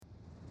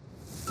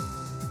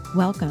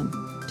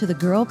Welcome to the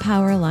Girl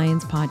Power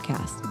Alliance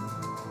podcast,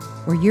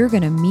 where you're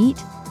going to meet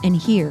and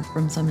hear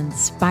from some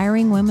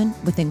inspiring women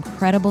with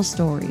incredible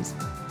stories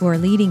who are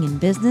leading in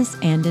business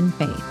and in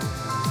faith.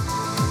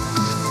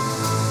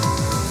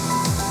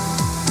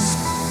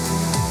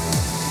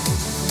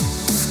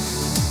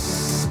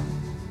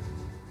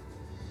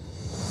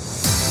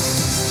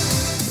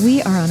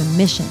 We are on a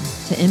mission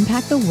to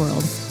impact the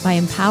world by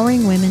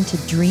empowering women to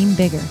dream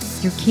bigger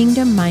through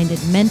kingdom-minded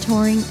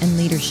mentoring and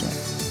leadership.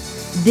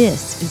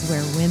 This is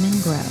where women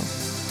grow.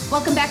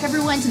 Welcome back,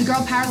 everyone, to the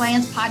Girl Power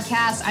Alliance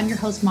podcast. I'm your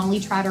host, Molly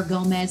Trotter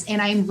Gomez,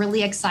 and I'm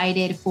really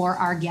excited for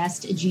our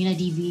guest, Gina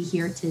DV,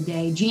 here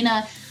today.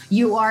 Gina,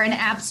 you are an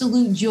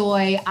absolute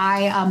joy.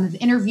 I have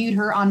interviewed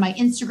her on my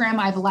Instagram.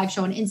 I have a live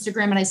show on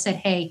Instagram, and I said,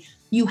 hey,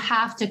 you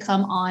have to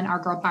come on our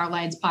Girl Power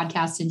Alliance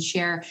podcast and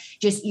share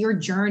just your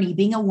journey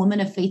being a woman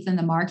of faith in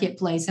the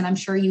marketplace. And I'm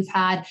sure you've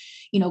had,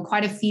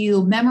 quite a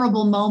few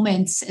memorable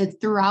moments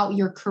throughout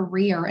your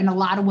career. And a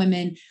lot of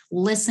women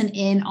listen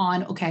in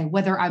on, okay,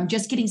 whether I'm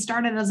just getting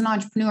started as an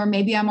entrepreneur,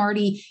 maybe I'm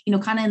already,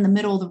 kind of in the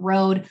middle of the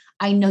road.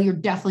 I know you're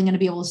definitely going to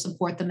be able to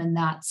support them in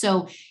that.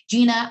 So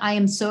Gina, I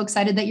am so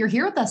excited that you're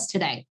here with us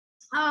today.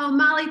 Oh,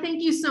 Molly,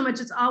 thank you so much.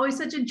 It's always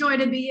such a joy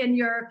to be in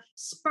your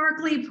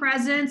sparkly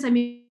presence. I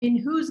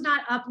mean, who's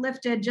not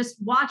uplifted just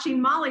watching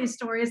Molly's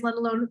stories, let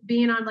alone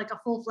being on like a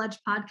full-fledged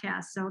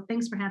podcast. So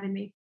thanks for having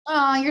me.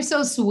 Oh, you're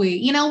so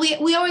sweet.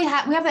 We always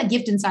have that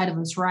gift inside of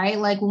us, right?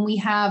 Like when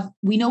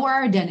we know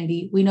our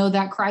identity, we know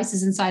that Christ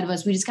is inside of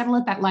us. We just got to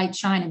let that light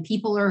shine, and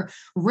people are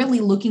really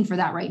looking for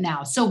that right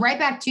now. So right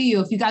back to you.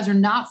 If you guys are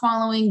not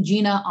following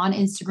Gina on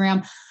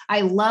Instagram,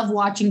 I love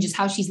watching just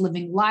how she's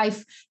living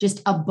life,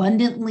 just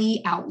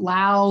abundantly out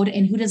loud.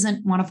 And who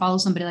doesn't want to follow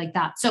somebody like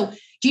that? So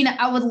Gina,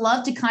 I would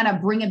love to kind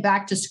of bring it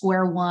back to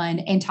square one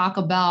and talk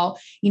about,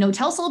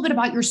 tell us a little bit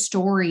about your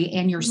story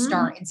and your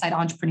start inside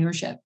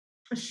entrepreneurship.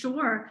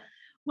 Sure.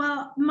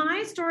 Well,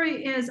 my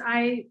story is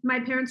my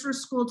parents were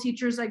school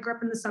teachers. I grew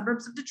up in the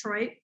suburbs of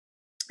Detroit,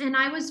 and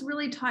I was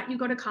really taught you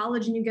go to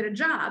college and you get a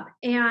job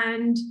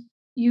and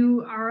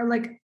you are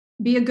like,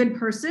 be a good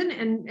person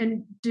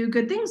and do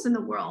good things in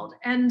the world.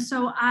 And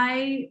so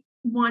I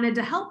wanted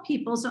to help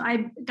people. So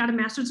I got a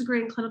master's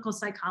degree in clinical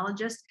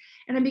psychologist,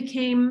 and I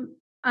became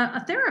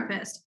a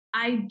therapist.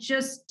 I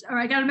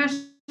got a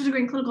master's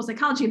degree in clinical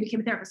psychology and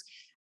became a therapist.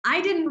 I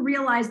didn't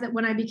realize that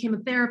when I became a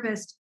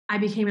therapist, I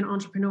became an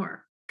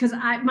entrepreneur, because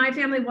my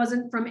family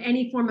wasn't from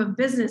any form of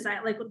business.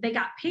 They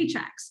got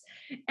paychecks,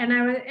 and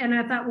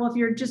I thought, well, if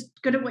you're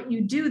just good at what you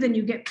do, then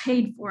you get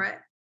paid for it.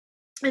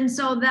 And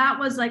so that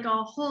was like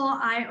a whole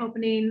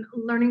eye-opening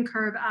learning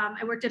curve.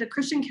 I worked at a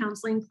Christian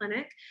counseling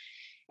clinic,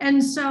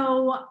 and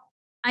so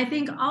I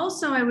think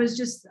also I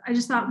just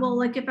thought, well,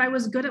 like if I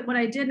was good at what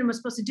I did and was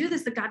supposed to do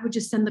this, that God would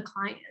just send the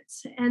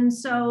clients. And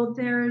so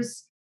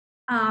there's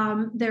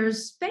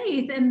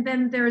faith, and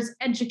then there's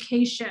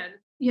education.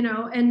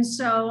 And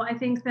so I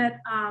think that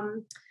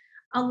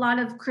a lot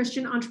of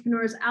Christian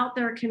entrepreneurs out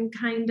there can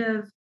kind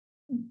of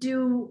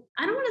do,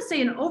 I don't want to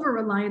say an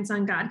over-reliance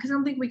on God, because I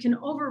don't think we can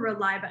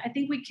over-rely, but I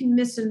think we can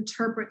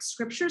misinterpret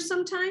scripture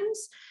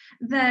sometimes,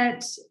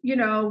 that,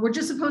 we're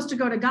just supposed to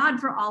go to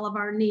God for all of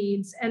our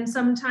needs. And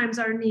sometimes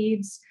our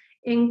needs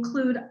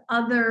include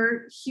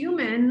other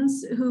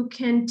humans who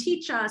can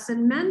teach us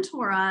and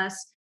mentor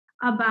us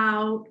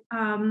about,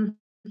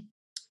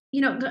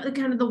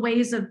 kind of the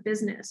ways of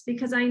business.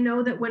 Because I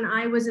know that when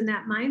I was in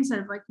that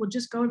mindset of like, well,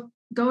 just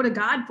go to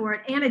God for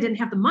it, and I didn't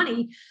have the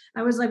money,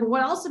 I was like, well,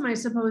 what else am I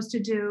supposed to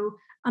do?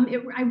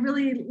 I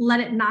really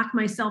let it knock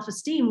my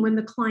self-esteem when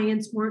the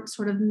clients weren't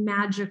sort of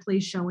magically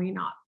showing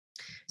up.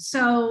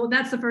 So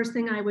that's the first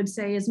thing I would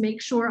say, is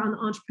make sure on the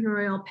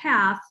entrepreneurial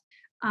path,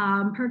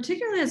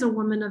 particularly as a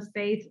woman of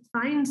faith,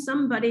 find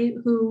somebody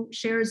who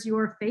shares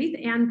your faith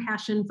and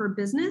passion for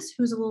business,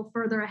 who's a little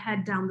further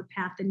ahead down the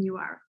path than you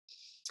are.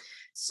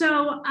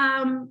 So,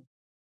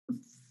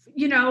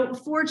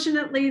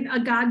 fortunately, a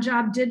God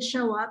job did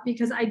show up,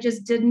 because I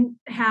just didn't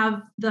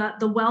have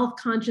the wealth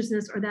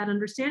consciousness or that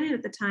understanding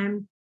at the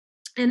time.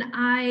 And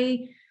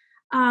I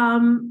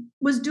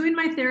was doing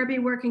my therapy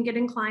work and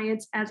getting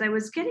clients as I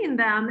was getting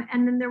them.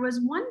 And then there was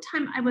one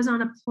time I was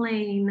on a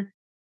plane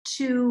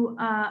to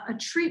a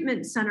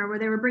treatment center where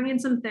they were bringing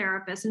some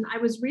therapists, and I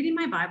was reading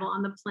my Bible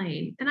on the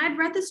plane. And I'd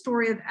read the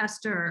story of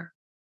Esther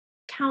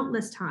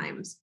countless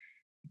times.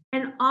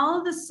 And all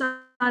of a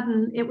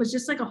sudden, it was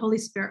just like a Holy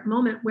Spirit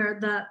moment where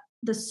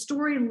the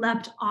story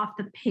leapt off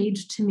the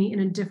page to me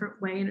in a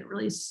different way, and it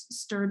really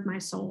stirred my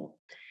soul.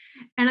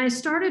 And I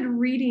started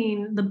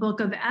reading the book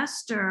of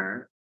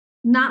Esther,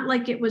 not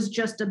like it was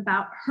just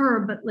about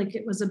her, but like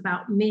it was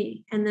about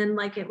me. And then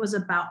like it was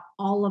about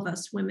all of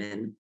us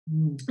women.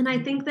 And I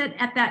think that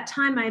at that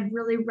time, I'd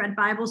really read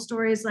Bible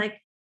stories like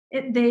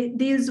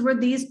these were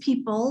these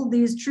people,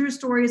 these true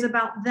stories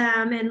about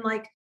them, and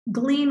like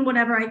glean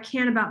whatever I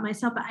can about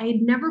myself, but I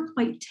had never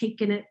quite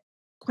taken it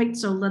quite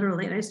so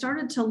literally. And I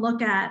started to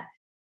look at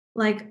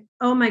like,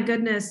 oh my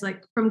goodness,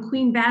 like from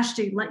Queen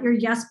Vashti, let your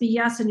yes be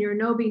yes and your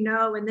no be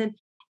no. And then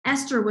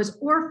Esther was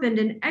orphaned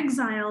and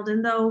exiled.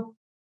 And though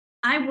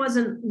I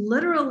wasn't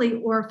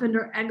literally orphaned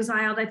or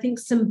exiled. I think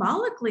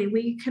symbolically,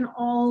 we can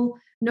all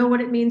know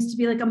what it means to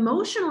be like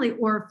emotionally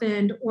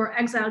orphaned or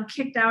exiled,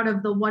 kicked out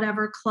of the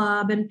whatever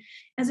club. And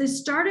as I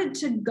started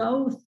to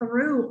go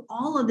through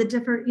all of the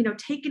different,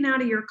 taken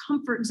out of your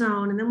comfort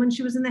zone. And then when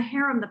she was in the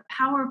harem, the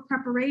power of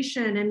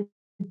preparation, and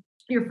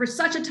you're for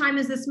such a time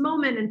as this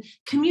moment, and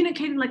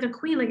communicating like a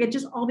queen, like it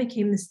just all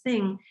became this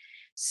thing.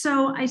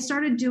 So I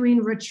started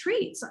doing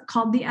retreats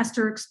called the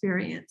Esther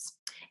Experience,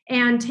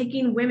 and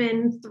taking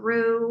women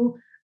through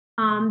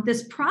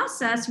this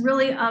process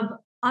really of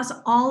us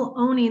all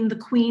owning the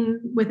queen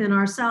within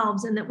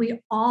ourselves, and that we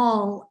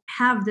all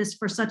have this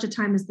for such a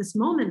time as this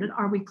moment, but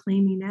are we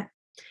claiming it?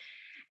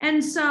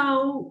 And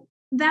so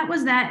that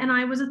was that. And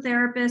I was a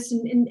therapist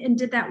and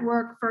did that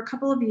work for a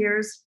couple of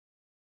years.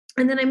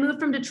 And then I moved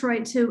from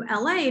Detroit to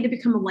LA to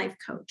become a life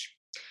coach.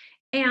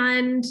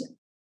 And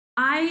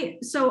I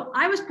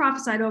was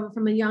prophesied over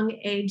from a young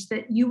age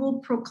that you will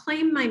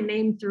proclaim my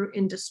name through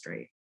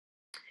industry.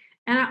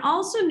 And I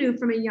also knew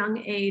from a young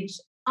age,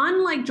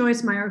 unlike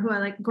Joyce Meyer, who I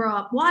like grow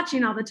up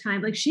watching all the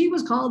time, like she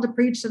was called to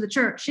preach to the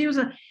church.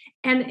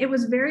 And it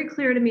was very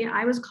clear to me,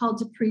 I was called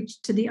to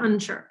preach to the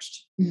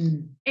unchurched.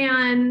 Mm.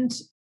 And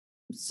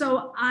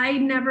so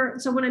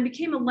when I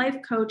became a life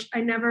coach,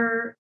 I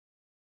never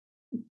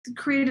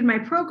created my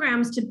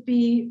programs to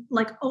be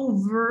like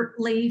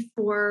overtly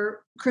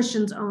for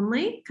Christians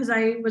only, because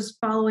I was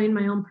following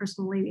my own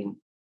personal leading.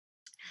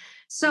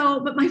 So,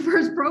 but my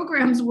first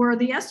programs were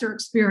the Esther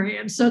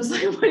Experience. So it's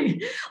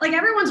like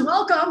everyone's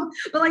welcome,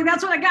 but like,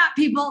 that's what I got,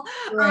 people.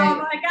 Right.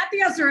 I got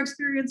the Esther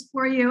Experience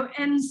for you.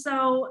 And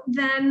so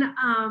then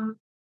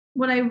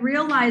what I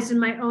realized in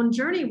my own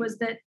journey was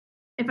that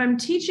if I'm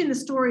teaching the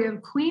story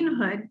of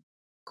queenhood,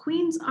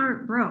 queens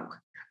aren't broke,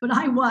 but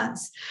I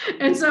was.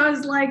 And so I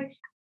was like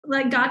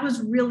God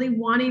was really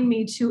wanting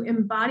me to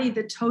embody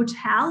the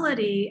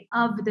totality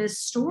of this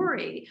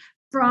story,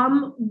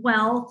 from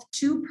wealth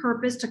to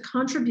purpose to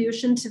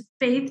contribution to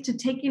faith to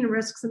taking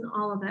risks and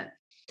all of it.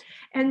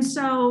 And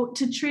so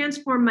to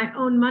transform my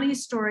own money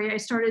story, I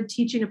started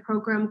teaching a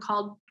program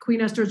called Queen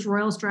Esther's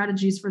Royal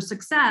Strategies for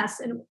Success.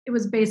 And it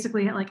was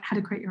basically like how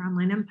to create your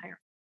online empire.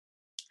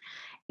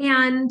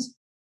 And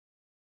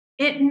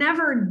it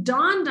never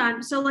dawned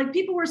on, so like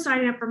people were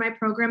signing up for my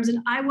programs, and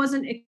I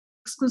wasn't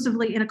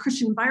exclusively in a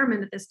Christian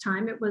environment at this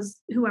time. It was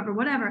whoever,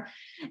 whatever.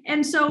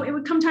 And so it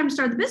would come time to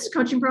start the business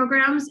coaching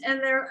programs, and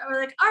they're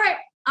like, all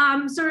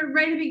right, so we're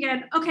ready to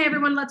begin. Okay,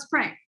 everyone, let's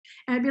pray.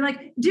 And I'd be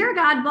like, dear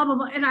God, blah, blah,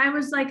 blah. And I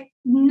was like,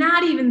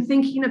 not even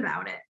thinking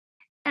about it.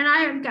 And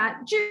I've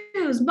got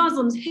Jews,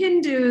 Muslims,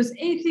 Hindus,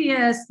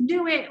 atheists,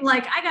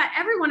 like I got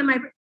everyone in my,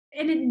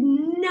 and it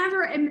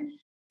never, and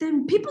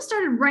then people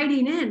started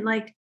writing in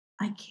like,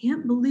 I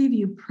can't believe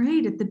you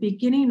prayed at the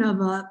beginning of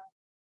a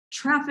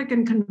traffic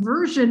and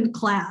conversion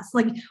class.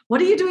 Like,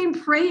 what are you doing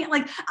praying?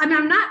 Like, I mean,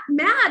 I'm not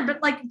mad,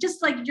 but like,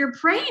 just like you're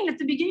praying at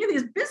the beginning of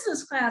these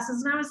business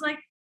classes. And I was like,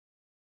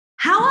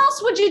 how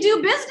else would you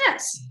do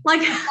business?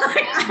 Like,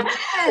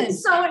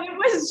 yes. So it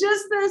was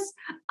just this,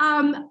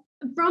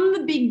 from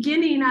the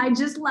beginning, I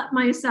just let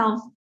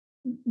myself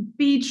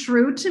be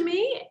true to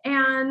me.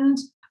 And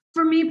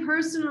for me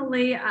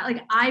personally,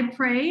 like I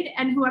prayed,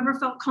 and whoever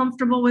felt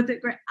comfortable with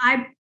it,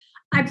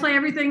 I play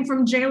everything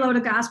from J-Lo to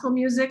gospel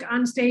music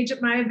on stage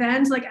at my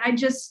events. Like I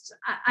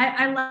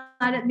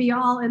let it be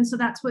all. And so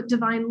that's what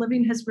Divine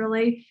Living has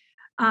really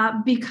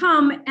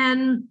become.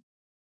 And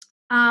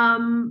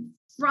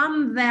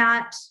from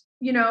that,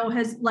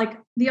 has like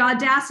the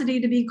audacity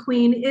to be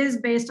queen is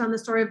based on the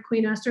story of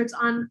Queen Esther. It's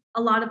on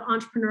a lot of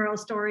entrepreneurial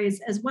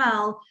stories as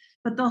well.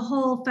 But the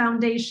whole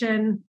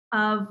foundation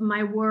of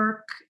my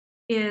work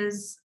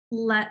is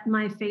let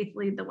my faith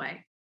lead the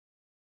way.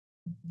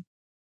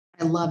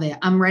 I love it.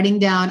 I'm writing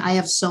down, I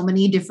have so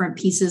many different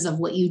pieces of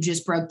what you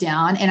just broke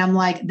down. And I'm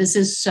like, this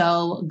is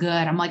so good.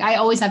 I'm like, I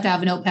always have to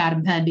have a notepad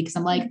and pen because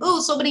I'm like, oh,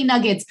 so many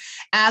nuggets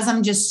as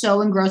I'm just so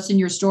engrossed in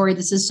your story.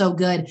 This is so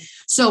good.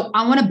 So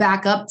I want to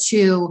back up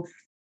to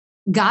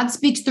God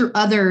speaks through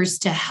others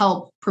to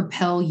help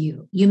propel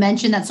you. You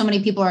mentioned that so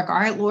many people are like, all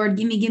right, Lord,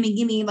 give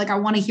me. Like, I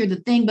want to hear the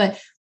thing.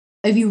 But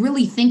if you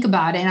really think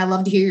about it, and I'd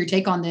love to hear your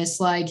take on this,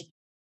 like,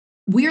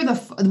 we are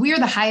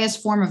the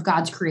highest form of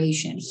God's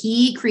creation.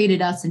 He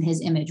created us in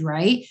his image,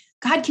 right?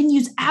 God can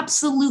use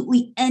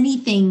absolutely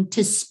anything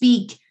to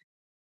speak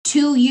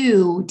to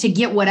you to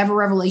get whatever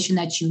revelation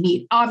that you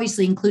need,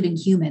 obviously including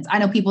humans. I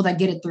know people that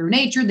get it through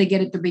nature, they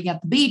get it through being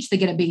at the beach, they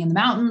get it being in the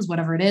mountains,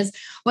 whatever it is,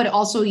 but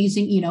also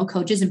using,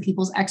 coaches and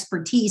people's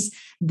expertise,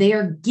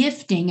 they're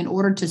gifting in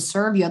order to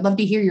serve you. I'd love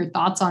to hear your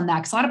thoughts on that.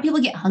 Because a lot of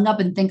people get hung up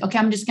and think, okay,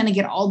 I'm just going to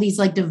get all these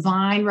like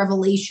divine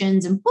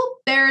revelations and boop,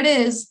 there it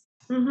is.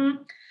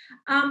 Mm-hmm.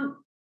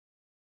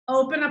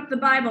 Open up the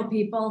Bible,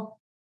 people.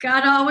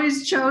 God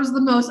always chose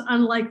the most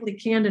unlikely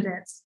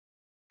candidates.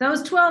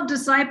 Those 12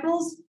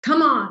 disciples,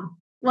 come on,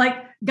 like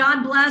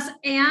God bless.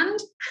 And,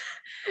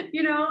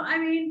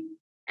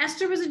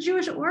 Esther was a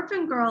Jewish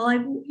orphan girl.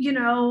 Like,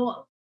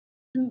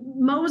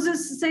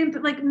 Moses, same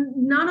thing. Like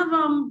none of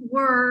them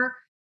were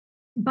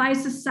by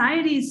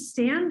society's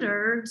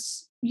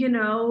standards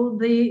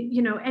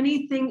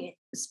anything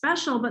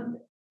special, but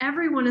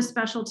everyone is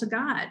special to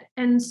God.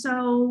 And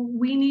so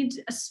we need,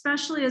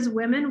 especially as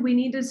women, we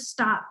need to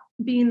stop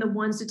being the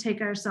ones to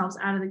take ourselves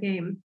out of the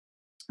game.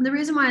 One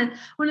of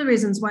the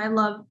reasons why I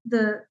love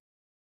the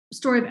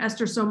story of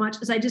Esther so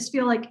much is I just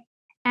feel like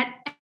at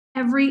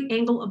every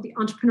angle of the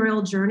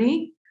entrepreneurial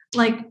journey,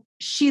 like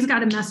she's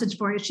got a message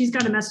for you. She's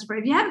got a message for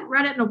you. If you haven't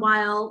read it in a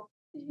while,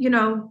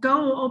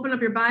 go open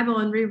up your Bible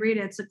and reread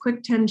it. It's a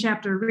quick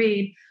 10-chapter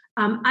read.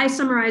 I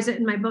summarize it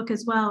in my book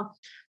as well.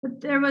 But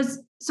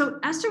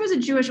Esther was a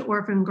Jewish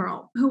orphan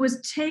girl who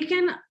was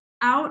taken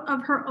out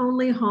of her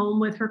only home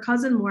with her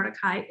cousin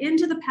Mordecai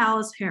into the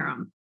palace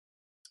harem,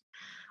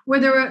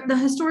 where the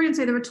historians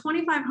say there were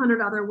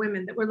 2,500 other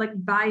women that were like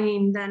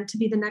vying then to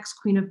be the next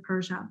queen of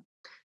Persia.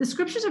 The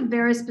scriptures are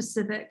very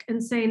specific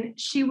in saying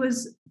she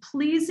was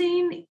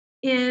pleasing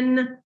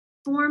in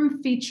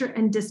form, feature,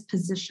 and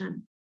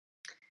disposition.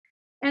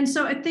 And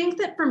so I think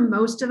that for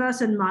most of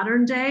us in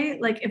modern day,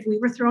 like if we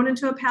were thrown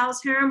into a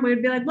palace harem, we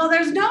would be like, well,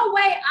 there's no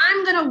way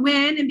I'm going to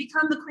win and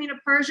become the queen of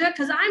Persia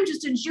because I'm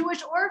just a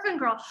Jewish orphan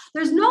girl.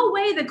 There's no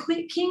way the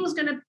king's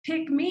going to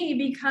pick me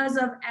because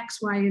of X,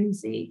 Y, and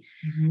Z.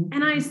 Mm-hmm.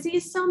 And I see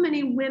so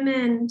many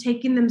women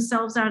taking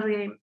themselves out of the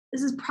game.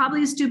 This is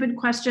probably a stupid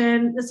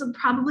question. This will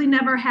probably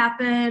never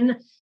happen.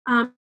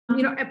 I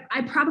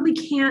probably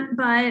can't,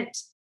 but,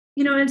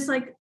 it's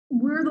like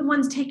we're the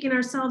ones taking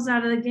ourselves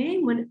out of the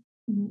game when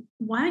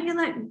why don't you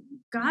let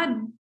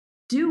God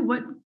do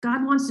what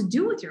God wants to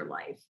do with your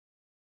life?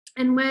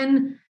 And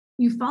when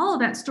you follow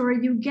that story,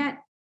 you get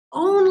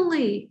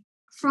only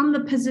from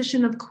the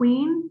position of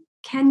queen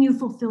can you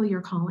fulfill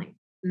your calling.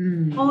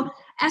 Well,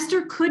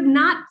 Esther could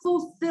not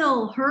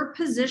fulfill her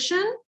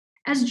position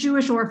as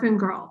Jewish orphan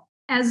girl,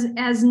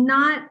 as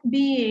not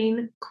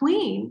being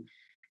queen.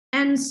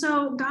 And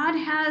so God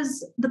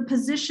has the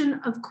position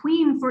of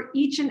queen for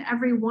each and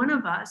every one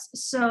of us.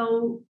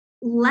 So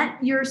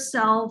let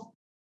yourself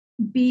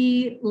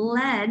be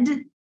led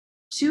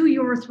to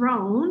your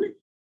throne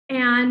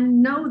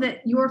and know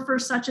that your for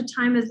such a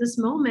time as this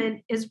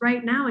moment is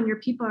right now and your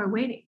people are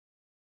waiting.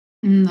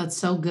 That's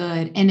so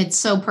good. And it's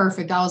so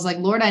perfect. I was like,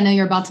 Lord, I know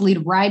you're about to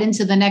lead right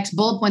into the next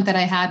bullet point that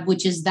I had,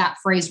 which is that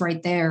phrase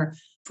right there.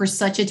 For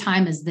such a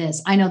time as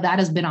this. I know that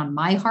has been on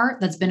my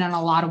heart. That's been on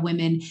a lot of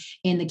women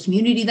in the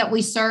community that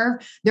we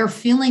serve. They're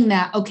feeling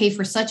that, okay,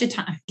 for such a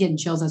time, I'm getting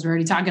chills as we're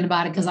already talking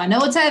about it because I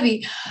know it's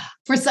heavy.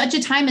 For such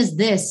a time as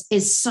this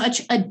is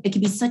it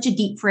can be such a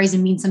deep phrase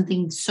and mean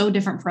something so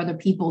different for other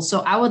people.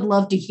 So I would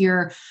love to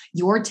hear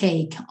your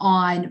take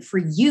on, for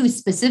you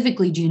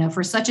specifically, Gina,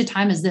 for such a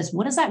time as this,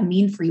 what does that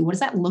mean for you? What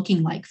is that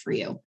looking like for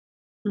you?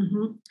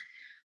 Mm-hmm.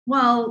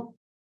 Well,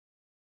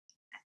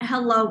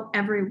 hello,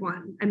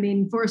 everyone. I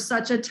mean, for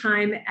such a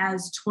time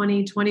as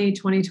 2020,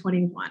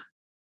 2021.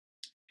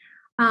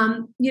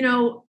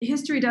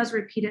 History does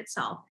repeat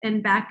itself.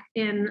 And back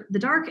in the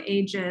Dark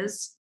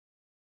Ages,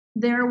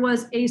 there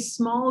was a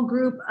small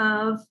group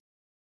of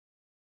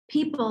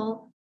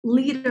people,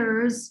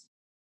 leaders,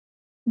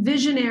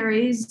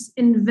 visionaries,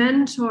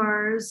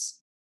 inventors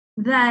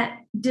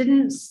that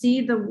didn't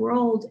see the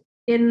world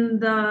in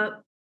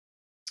the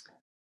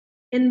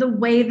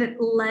way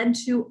that led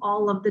to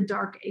all of the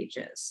Dark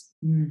Ages.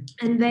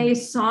 And they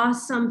saw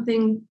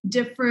something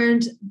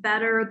different,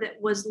 better, that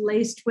was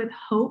laced with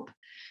hope,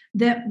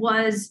 that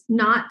was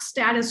not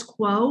status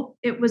quo.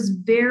 It was a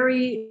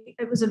very,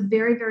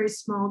 very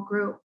small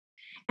group.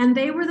 And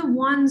they were the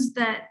ones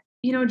that,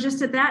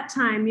 just at that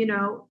time,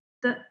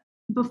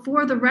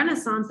 before the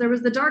Renaissance, there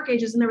was the Dark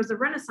Ages and there was the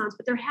Renaissance,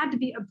 but there had to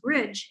be a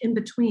bridge in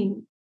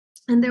between.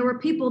 And there were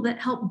people that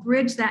helped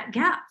bridge that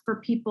gap for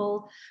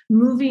people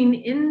moving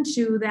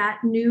into that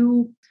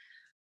new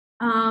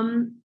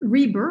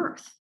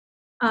rebirth.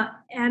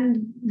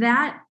 And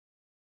that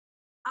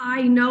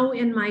I know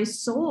in my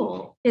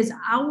soul is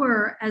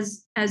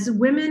as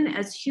women,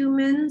 as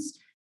humans,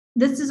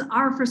 this is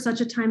our for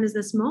such a time as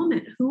this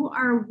moment. Who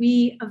are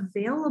we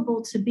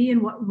available to be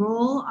and what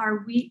role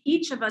are we,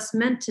 each of us,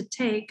 meant to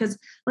take? Because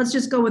let's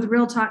just go with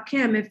real talk,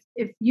 Kim.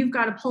 If you've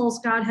got a pulse,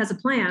 God has a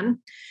plan.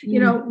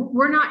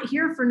 We're not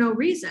here for no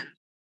reason.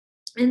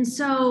 And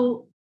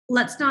so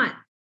let's not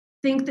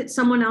think that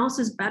someone else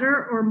is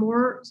better or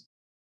more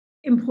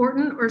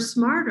important or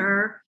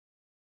smarter.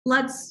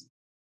 Let's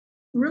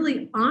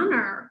really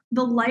honor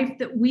the life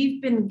that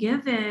we've been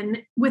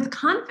given with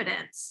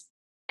confidence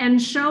and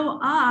show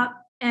up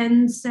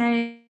and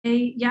say,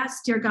 yes,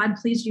 dear God,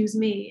 please use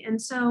me.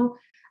 And so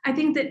I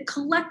think that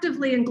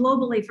collectively and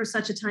globally for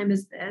such a time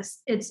as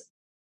this, it's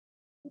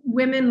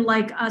women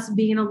like us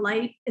being a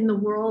light in the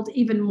world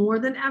even more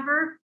than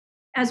ever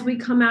as we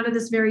come out of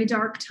this very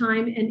dark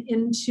time and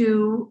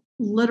into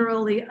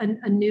literally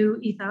a new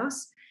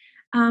ethos.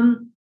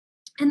 And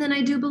then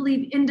I do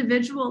believe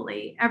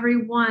individually,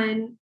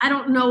 everyone, I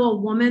don't know a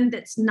woman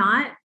that's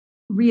not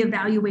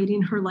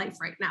reevaluating her life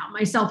right now,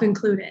 myself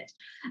included.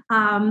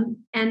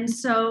 And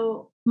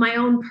so my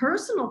own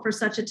personal for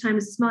such a time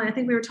as this moment, I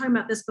think we were talking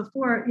about this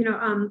before,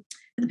 for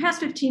the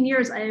past 15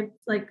 years, I've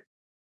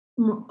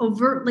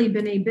overtly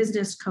been a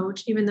business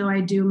coach, even though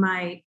I do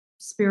my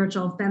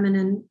spiritual,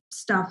 feminine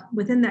stuff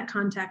within that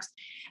context.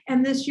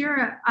 And this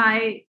year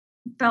I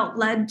felt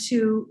led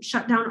to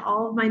shut down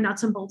all of my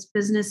nuts and bolts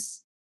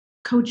business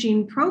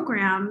coaching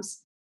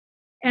programs.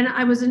 And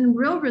I was in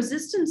real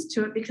resistance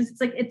to it because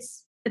it's like,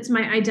 it's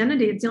my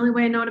identity. It's the only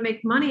way I know how to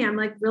make money. I'm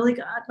like, really,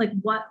 God, like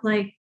what,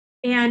 like,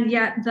 and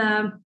yet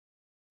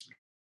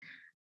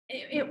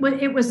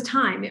it was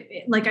time.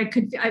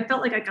 I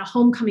felt like a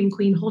homecoming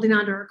queen holding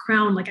onto her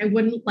crown. Like I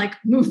wouldn't like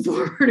move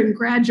forward and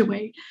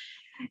graduate.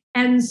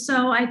 And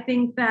so I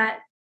think that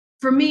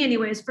for me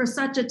anyways, for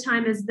such a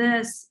time as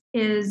this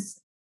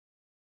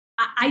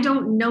I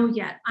don't know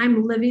yet.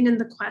 I'm living in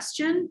the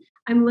question.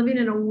 I'm living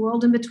in a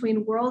world in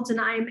between worlds. And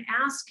I'm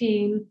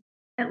asking,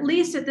 at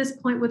least at this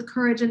point with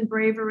courage and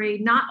bravery,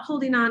 not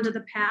holding on to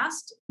the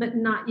past, but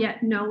not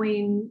yet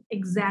knowing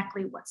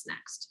exactly what's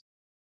next.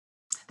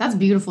 That's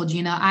beautiful,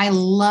 Gina. I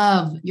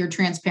love your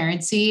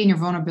transparency and your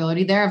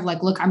vulnerability there of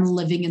like, look, I'm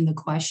living in the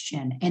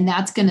question. And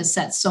that's going to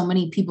set so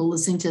many people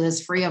listening to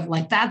this free of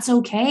like, that's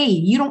okay.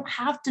 You don't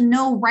have to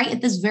know right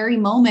at this very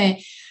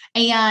moment.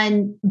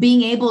 And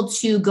being able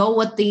to go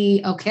with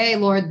okay,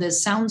 Lord,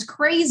 this sounds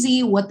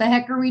crazy. What the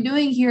heck are we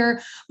doing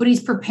here? But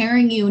he's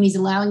preparing you and he's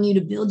allowing you to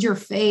build your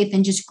faith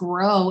and just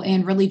grow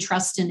and really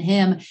trust in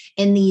him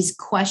in these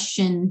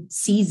question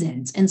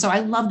seasons. And so I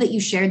love that you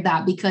shared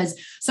that because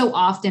so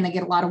often I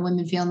get a lot of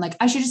women feeling like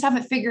I should just have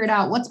it figured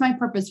out. What's my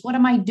purpose? What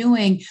am I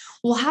doing?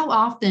 Well, how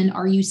often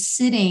are you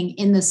sitting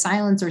in the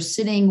silence or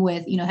sitting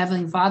with,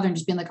 Heavenly Father and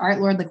just being like, all right,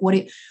 Lord, like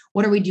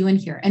what are we doing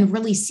here? And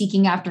really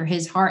seeking after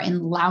his heart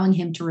and allowing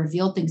him to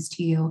reveal things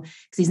to you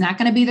because he's not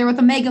going to be there with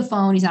a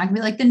megaphone. He's not going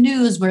to be like the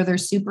news where they're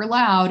super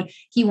loud.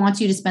 He wants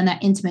you to spend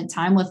that intimate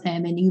time with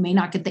him and you may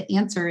not get the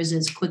answers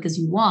as quick as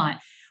you want,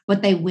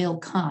 but they will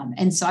come.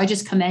 And so I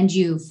just commend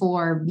you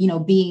for,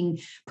 being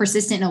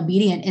persistent and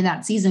obedient in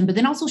that season, but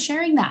then also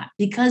sharing that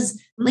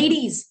because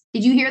ladies,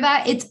 did you hear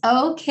that? It's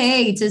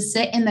okay to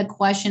sit in the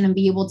question and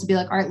be able to be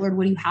like, all right, Lord,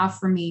 what do you have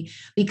for me?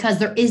 Because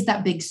there is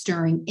that big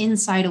stirring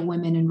inside of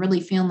women and really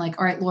feeling like,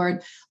 all right,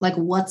 Lord, like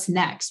what's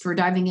next? We're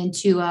diving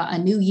into a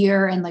new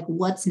year and like,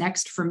 what's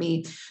next for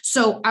me?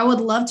 So I would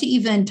love to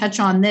even touch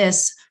on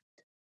this.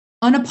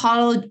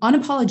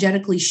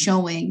 Unapologetically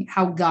showing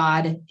how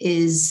God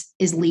is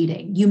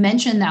leading. You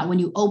mentioned that when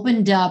you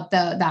opened up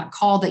that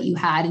call that you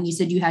had, and you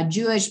said you had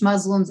Jewish,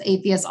 Muslims,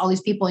 atheists, all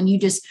these people, and you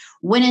just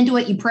went into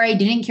it, you prayed,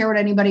 didn't care what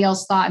anybody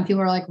else thought. And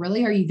people are like,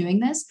 really, are you doing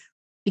this?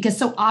 Because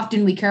so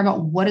often we care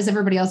about what is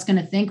everybody else going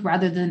to think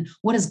rather than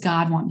what does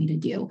God want me to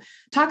do?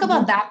 Talk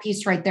about that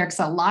piece right there. Because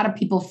a lot of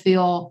people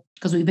feel,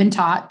 because we've been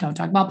taught, don't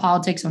talk about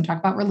politics, don't talk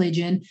about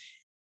religion.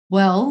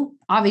 Well,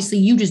 obviously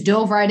you just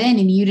dove right in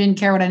and you didn't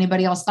care what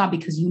anybody else thought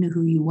because you knew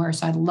who you were.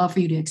 So I'd love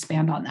for you to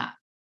expand on that.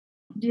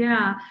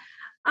 Yeah.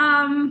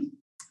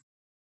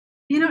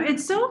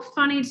 It's so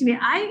funny to me.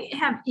 I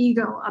have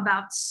ego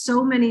about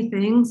so many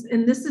things,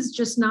 and this is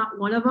just not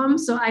one of them.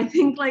 So I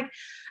think like,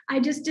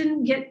 I just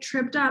didn't get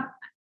tripped up.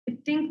 I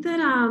think that,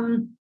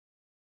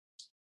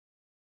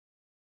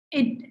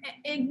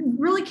 it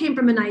really came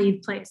from a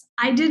naive place.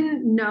 I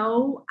didn't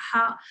know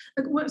how,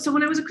 so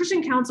when I was a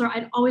Christian counselor,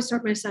 I'd always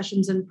start my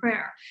sessions in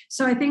prayer.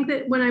 So I think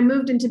that when I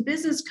moved into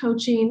business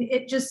coaching,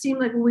 it just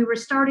seemed like we were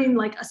starting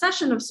like a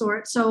session of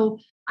sorts. So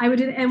I would,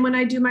 and when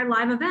I do my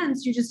live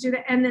events, you just do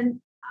that. And then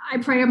I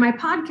pray on my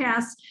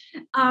podcast.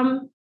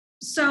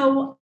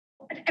 So,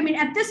 I mean,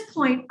 at this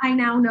point, I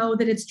now know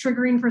that it's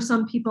triggering for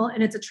some people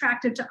and it's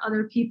attractive to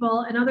other people.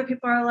 And other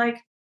people are like,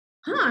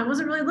 I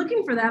wasn't really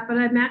looking for that, but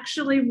I'm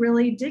actually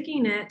really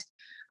digging it,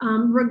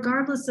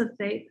 regardless of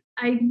faith.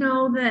 I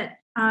know that,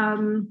 I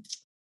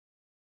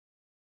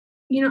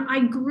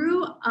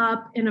grew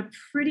up in a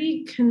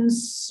pretty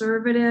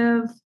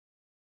conservative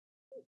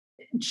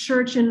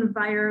church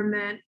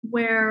environment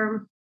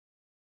where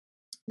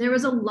there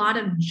was a lot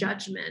of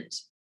judgment.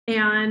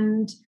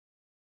 And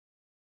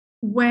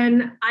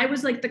when I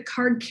was like the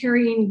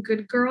card-carrying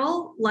good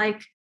girl,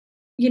 like,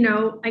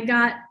 I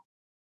got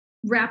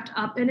wrapped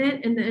up in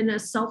it in a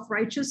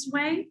self-righteous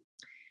way.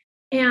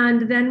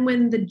 And then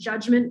when the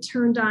judgment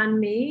turned on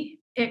me,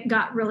 it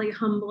got really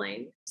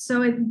humbling.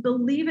 So I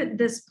believe at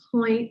this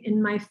point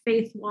in my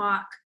faith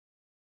walk,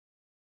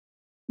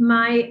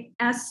 my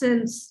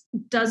essence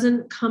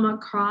doesn't come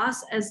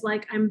across as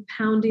like I'm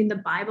pounding the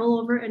Bible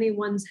over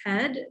anyone's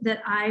head,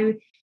 that I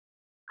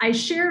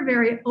share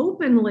very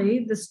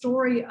openly the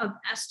story of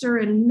Esther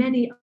and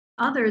many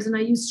others, and I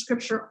use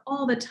scripture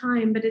all the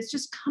time, but it's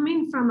just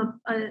coming from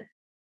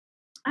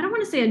I don't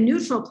want to say a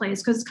neutral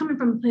place because it's coming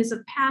from a place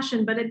of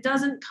passion, but it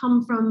doesn't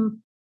come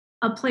from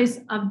a place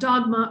of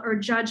dogma or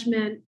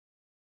judgment.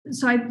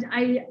 So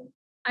I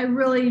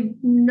really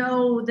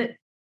know that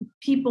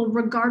people,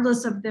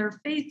 regardless of their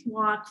faith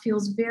walk,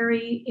 feels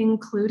very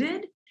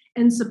included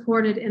and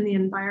supported in the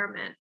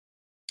environment.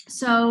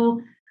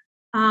 So,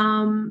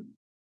 I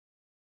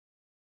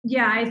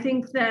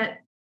think that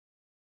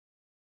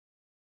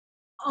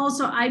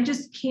also I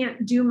just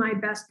can't do my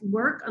best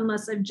work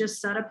unless I've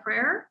just said a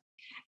prayer.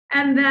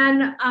 And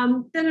then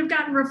I've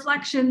gotten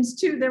reflections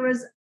too. There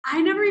was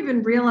I never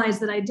even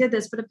realized that I did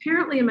this, but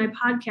apparently in my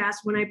podcast,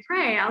 when I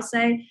pray, I'll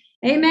say,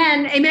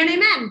 amen, amen,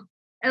 amen.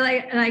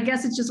 And I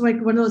guess it's just like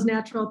one of those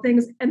natural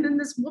things. And then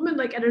this woman,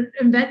 like at an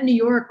event in New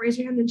York, raised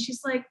her hand and she's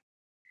like,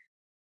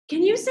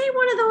 can you say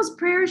one of those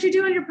prayers you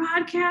do on your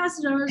podcast?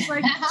 And I was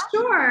like,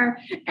 sure.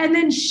 And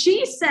then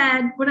she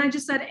said, when I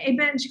just said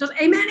amen, she goes,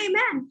 amen,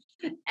 amen.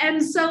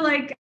 And so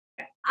like,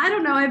 I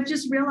don't know, I've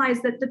just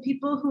realized that the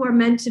people who are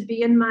meant to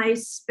be in my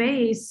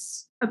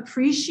space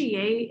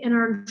appreciate and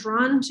are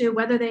drawn to,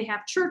 whether they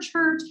have church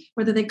hurt,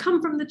 whether they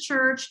come from the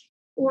church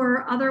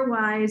or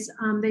otherwise,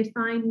 they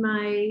find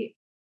my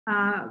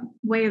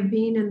way of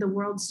being in the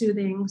world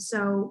soothing.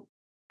 So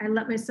I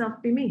let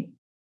myself be me.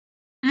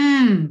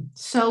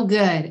 So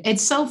good.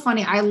 It's so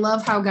funny. I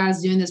love how God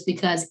is doing this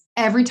because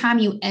every time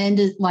you end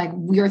like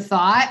your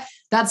thought,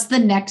 that's the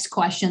next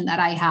question that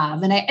I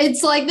have. And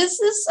it's like, this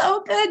is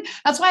so good.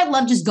 That's why I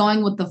love just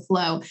going with the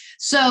flow.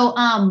 So,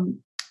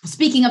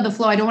 speaking of the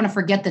flow, I don't want to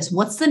forget this.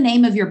 What's the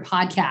name of your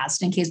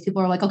podcast in case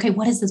people are like, okay,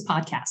 what is this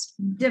podcast?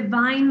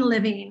 Divine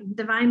Living.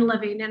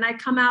 And I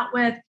come out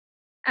with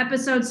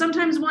episodes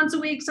sometimes once a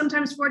week,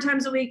 sometimes 4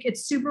 times a week.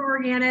 It's super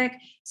organic.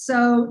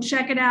 So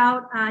check it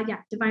out.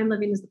 Divine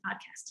Living is the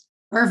podcast.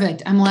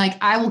 Perfect. I'm like,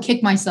 I will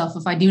kick myself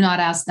if I do not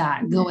ask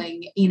that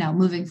going,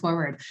 moving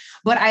forward.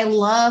 But I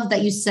love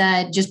that you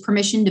said just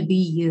permission to be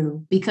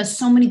you, because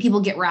so many people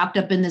get wrapped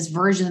up in this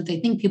version that they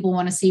think people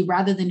want to see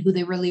rather than who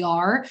they really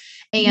are.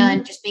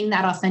 And just being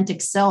that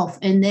authentic self.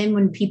 And then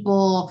when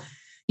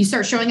you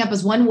start showing up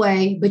as one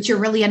way, but you're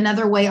really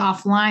another way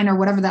offline or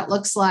whatever that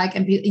looks like.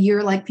 And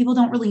you're like, people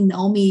don't really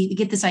know me. You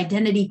get this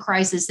identity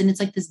crisis. And it's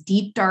like this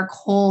deep, dark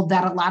hole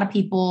that a lot of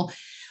people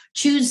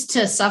choose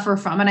to suffer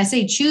from. And I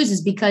say choose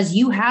is because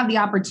you have the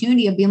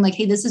opportunity of being like,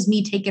 hey, this is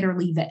me, take it or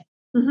leave it.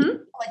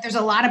 Like there's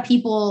a lot of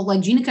people,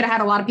 like Gina could have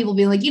had a lot of people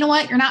being like, you know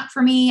what, you're not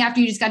for me after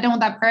you just got done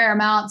with that prayer,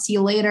 I'm out, see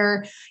you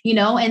later,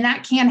 and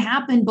that can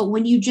happen. But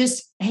when you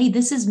just, hey,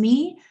 this is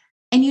me,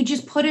 and you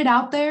just put it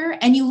out there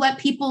and you let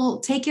people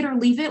take it or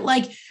leave it,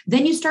 like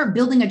then you start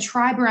building a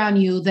tribe around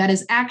you that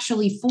is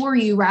actually for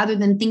you rather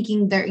than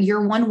thinking that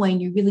you're one way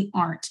and you really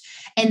aren't.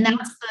 And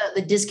that's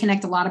the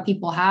disconnect a lot of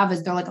people have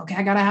is they're like, okay,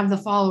 I got to have the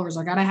followers.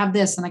 I got to have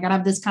this and I got to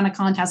have this kind of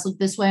contest look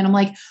this way. And I'm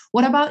like,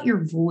 what about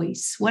your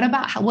voice? What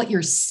about what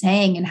you're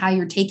saying and how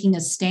you're taking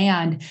a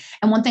stand?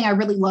 And one thing I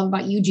really love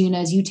about you, Gina,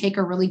 is you take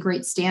a really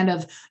great stand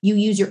of you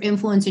use your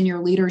influence and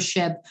your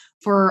leadership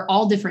for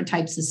all different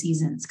types of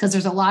seasons, because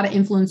there's a lot of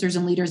influencers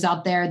and leaders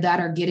out there that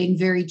are getting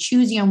very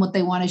choosy on what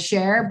they want to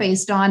share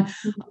based on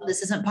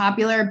this isn't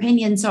popular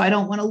opinion, so I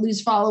don't want to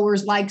lose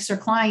followers, likes, or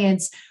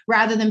clients,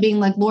 rather than being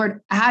like, Lord,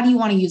 how do you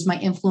want to use my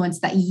influence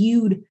that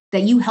you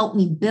helped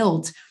me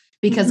build?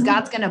 Because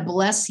God's going to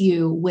bless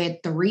you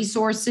with the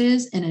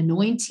resources and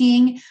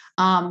anointing,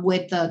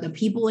 with the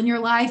people in your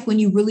life when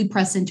you really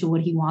press into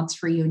what he wants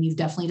for you. And you've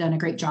definitely done a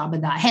great job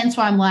of that. Hence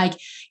why I'm like,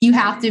 you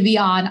have to be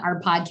on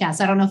our podcast.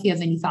 I don't know if you have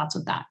any thoughts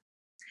with that.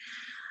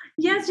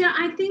 Yes. Yeah.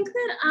 I think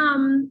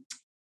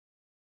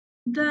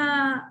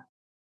that,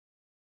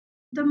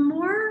 the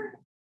more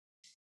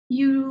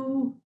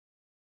you,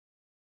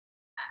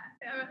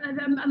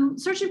 I'm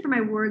searching for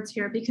my words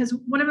here because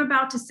what I'm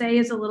about to say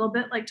is a little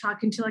bit like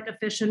talking to like a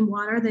fish in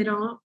water. They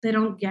don't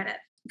get it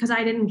because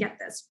I didn't get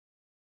this.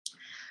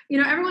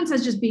 Everyone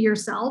says just be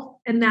yourself,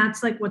 and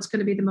that's like what's going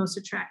to be the most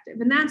attractive.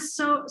 And that's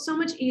so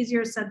much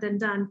easier said than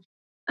done,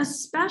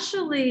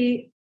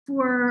 especially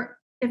for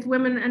if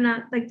women, and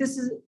like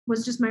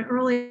was just my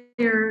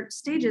earlier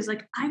stages.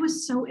 Like I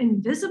was so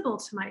invisible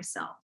to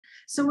myself.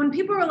 So when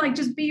people were like,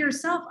 just be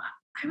yourself,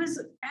 I was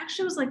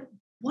like,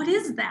 what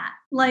is that?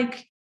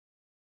 Like,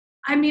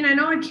 I mean, I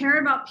know I care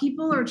about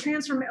people or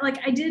transform. Like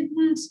I didn't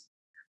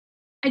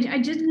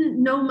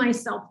know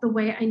myself the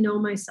way I know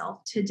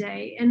myself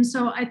today. And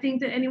so I think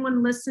that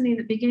anyone listening at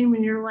the beginning,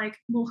 when you're like,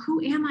 well,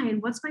 who am I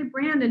and what's my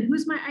brand and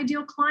who's my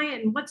ideal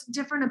client and what's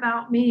different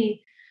about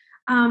me?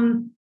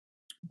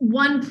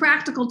 One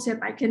practical tip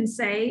I can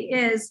say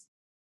is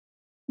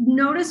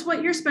notice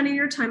what you're spending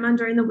your time on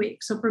during the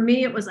week. So for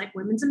me, it was like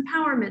women's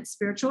empowerment,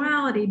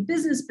 spirituality,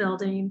 business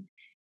building.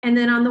 And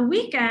then on the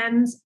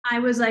weekends, I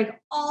was like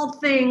all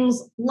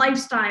things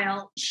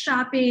lifestyle,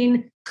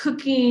 shopping,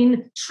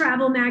 cooking,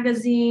 travel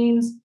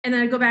magazines. And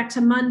then I go back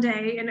to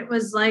Monday and it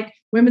was like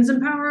women's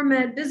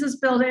empowerment, business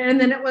building. And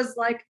then it was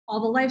like all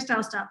the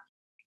lifestyle stuff.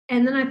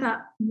 And then I thought,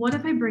 what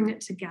if I bring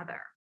it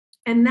together?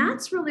 And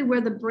that's really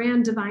where the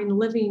brand Divine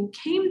Living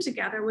came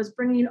together, was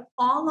bringing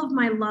all of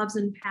my loves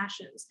and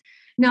passions.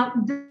 Now,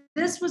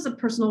 this was a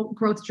personal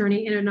growth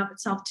journey in and of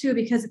itself too,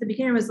 because at the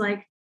beginning I was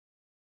like,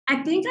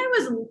 I think I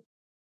was a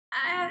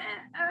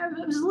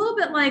little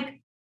bit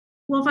like,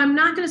 well, if I'm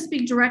not going to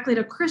speak directly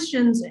to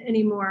Christians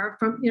anymore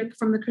from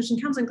the Christian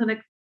Counseling Clinic,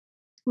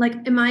 like,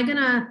 I'm not going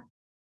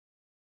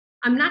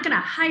to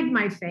hide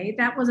my faith.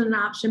 That wasn't an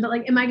option, but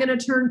like, am I going to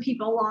turn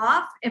people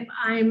off if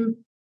I'm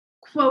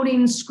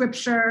quoting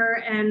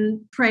scripture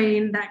and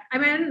praying that,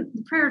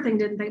 the prayer thing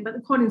didn't think, but the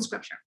quoting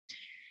scripture.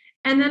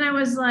 And then I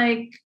was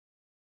like,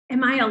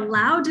 am I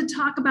allowed to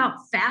talk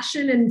about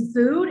fashion and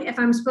food if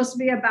I'm supposed to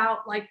be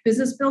about like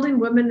business building,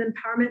 women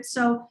empowerment?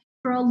 So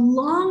for a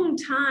long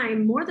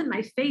time, more than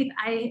my faith,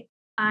 I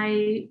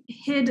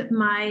hid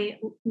my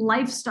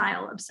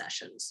lifestyle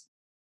obsessions.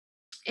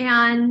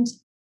 And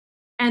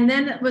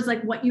then it was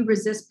like, what you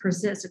resist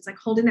persists. It's like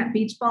holding that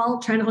beach ball,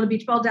 trying to hold a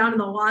beach ball down in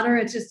the water.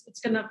 It's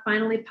going to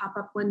finally pop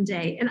up one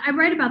day. And I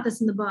write about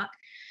this in the book,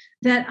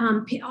 that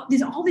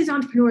all these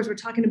entrepreneurs were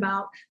talking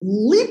about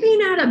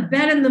leaping out of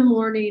bed in the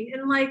morning.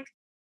 And like,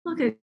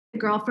 look at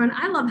girlfriend,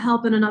 I love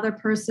helping another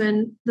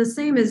person the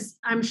same as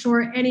I'm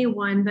sure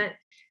anyone. But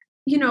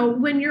you know,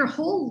 when your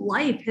whole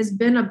life has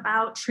been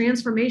about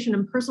transformation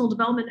and personal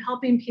development,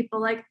 helping people,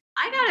 like,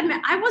 I gotta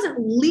admit, I wasn't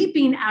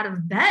leaping out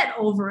of bed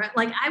over it.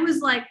 Like, I was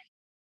like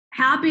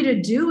happy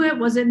to do it.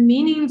 Was it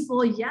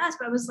meaningful? Yes.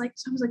 But I was like,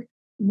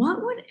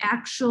 what would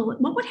have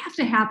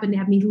to happen to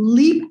have me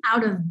leap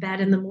out of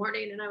bed in the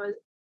morning? And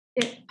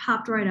it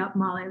popped right up,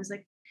 Molly. I was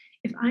like,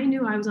 if I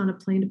knew I was on a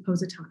plane to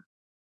Positano,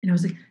 and I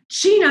was like,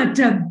 Gina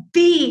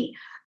DeVee,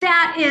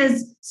 that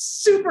is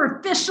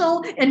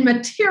superficial and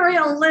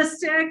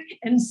materialistic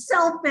and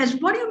selfish.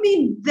 What do you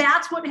mean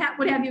that's what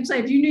would have you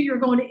excited? If you knew you were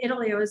going to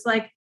Italy, I was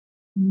like,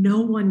 no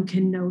one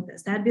can know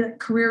this. That'd be like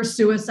career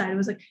suicide. I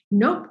was like,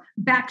 nope,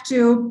 back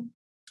to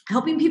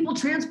helping people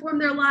transform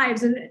their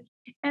lives. And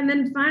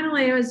then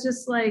finally, I was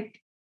just like,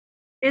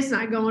 it's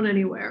not going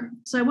anywhere.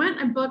 So I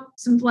went and booked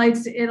some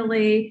flights to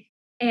Italy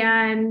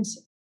and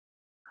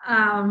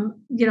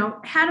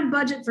had a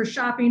budget for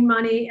shopping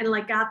money, and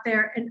like got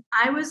there and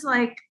I was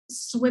like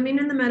swimming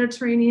in the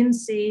Mediterranean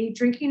Sea,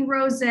 drinking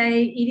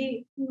rosé,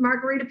 eating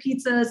margarita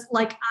pizzas.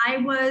 Like I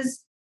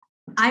was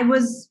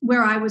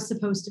where I was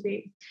supposed to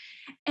be.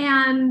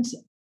 And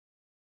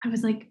I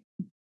was like,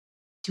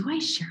 do I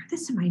share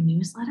this in my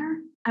newsletter?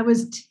 I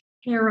was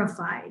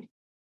terrified.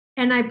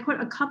 And I put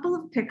a couple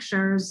of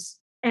pictures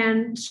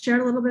and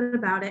shared a little bit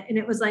about it. And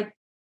it was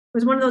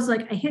one of those,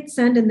 like I hit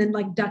send and then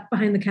like ducked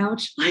behind the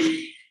couch.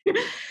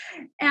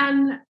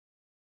 And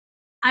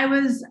I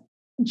was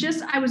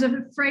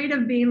afraid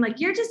of being like,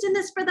 you're just in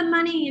this for the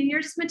money and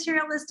you're just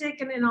materialistic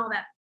and all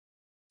that.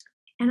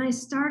 And I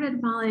started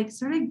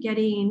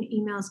getting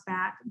emails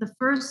back. The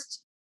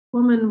first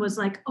woman was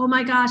like, oh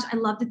my gosh, I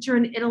love that you're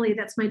in Italy.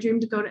 That's my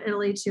dream to go to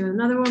Italy too.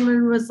 Another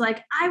woman was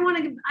like, I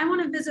want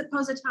to visit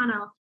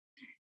Positano.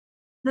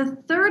 The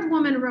third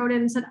woman wrote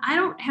in and said, I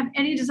don't have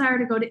any desire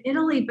to go to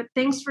Italy, but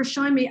thanks for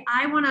showing me.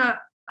 I want to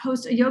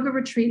host a yoga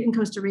retreat in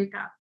Costa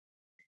Rica.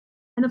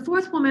 And the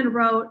fourth woman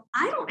wrote,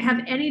 I don't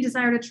have any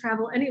desire to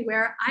travel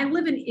anywhere. I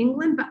live in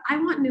England, but I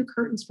want new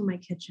curtains for my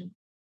kitchen.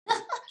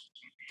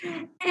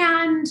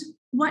 And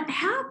what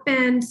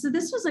happened, so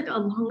this was like a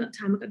long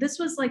time ago. This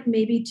was like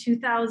maybe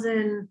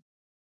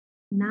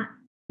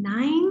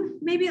 2009,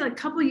 maybe like a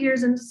couple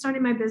years into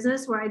starting my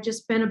business, where I'd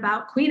just been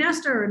about Queen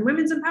Esther and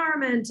women's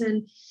empowerment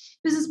and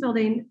business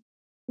building.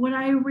 When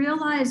I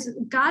realized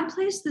God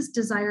placed this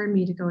desire in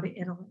me to go to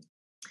Italy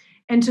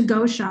and to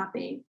go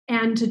shopping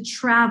and to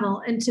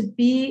travel and to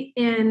be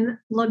in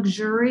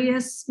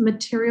luxurious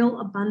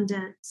material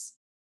abundance,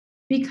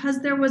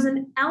 because there was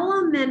an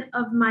element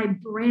of my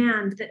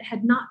brand that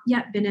had not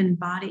yet been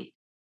embodied.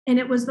 And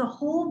it was the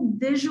whole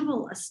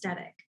visual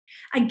aesthetic.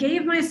 I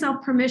gave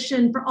myself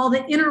permission for all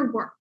the inner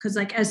work, because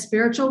like as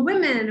spiritual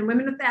women and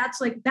women with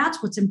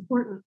that's what's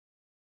important.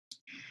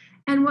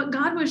 And what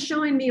God was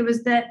showing me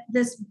was that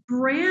this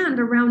brand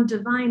around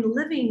divine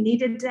living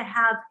needed to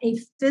have a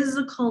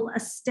physical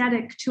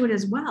aesthetic to it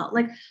as well.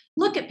 Like,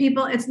 look at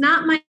people, it's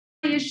not my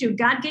issue.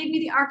 God gave me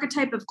the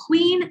archetype of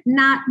queen,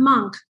 not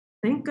monk.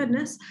 Thank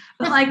goodness.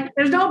 But like,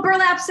 there's no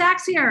burlap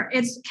sacks here.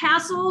 It's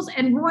castles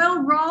and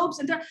royal robes.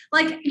 And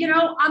like,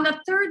 on the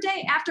third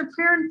day after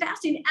prayer and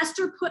fasting,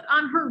 Esther put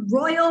on her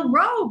royal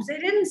robes. It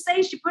didn't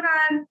say she put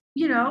on,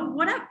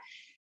 whatever.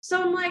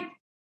 So I'm like,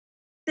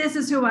 this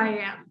is who I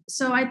am.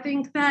 So I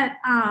think that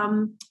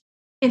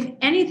if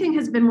anything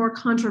has been more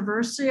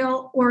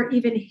controversial or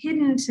even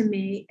hidden to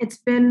me, it's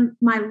been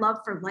my love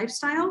for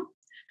lifestyle.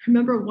 I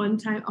remember one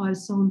time, I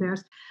was so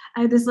embarrassed.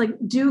 I had this like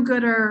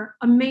do-gooder,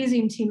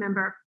 amazing team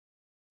member.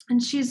 And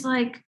she's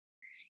like,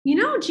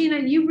 Gina,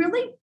 you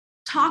really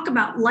talk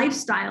about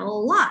lifestyle a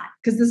lot,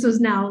 because this was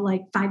now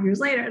like 5 years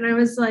later. And I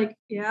was like,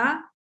 yeah.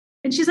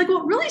 And she's like, well,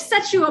 it really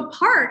sets you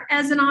apart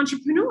as an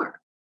entrepreneur.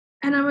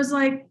 And I was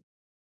like,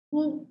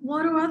 well,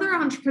 what do other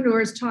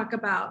entrepreneurs talk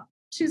about?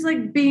 She's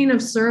like, being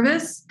of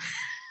service.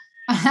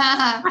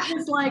 I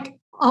was like,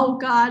 oh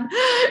God.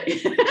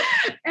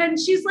 And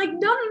she's like,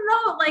 no.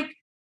 Like,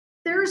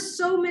 there's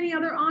so many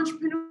other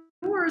entrepreneurs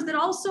that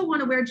also want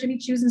to wear Jimmy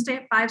Choos and stay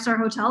at 5-star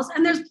hotels.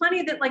 And there's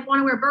plenty that like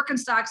want to wear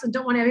Birkenstocks and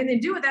don't want to have anything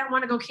to do with that and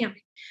want to go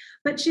camping.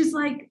 But she's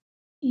like,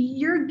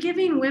 you're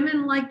giving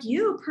women like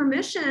you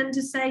permission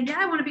to say, yeah,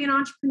 I want to be an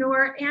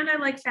entrepreneur and I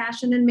like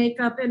fashion and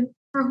makeup, and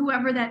for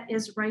whoever that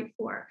is right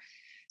for.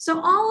 So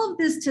all of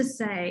this to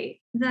say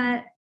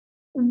that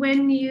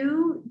when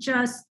you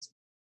just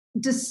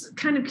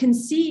kind of can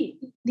see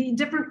the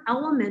different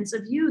elements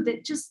of you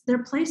that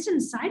they're placed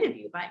inside of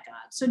you by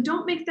God. So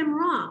don't make them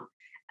wrong.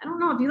 I don't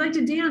know if you like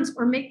to dance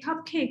or make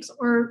cupcakes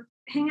or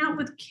hang out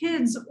with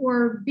kids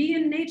or be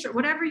in nature,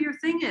 whatever your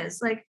thing is.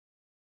 Like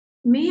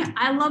me,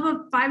 I love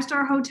a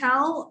 5-star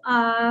hotel,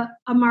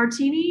 a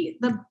martini,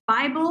 the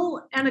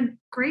Bible, and a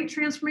great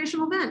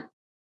transformational event.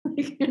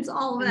 It's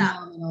all of that.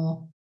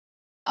 Phenomenal.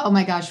 Oh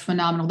my gosh,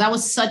 phenomenal. That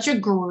was such a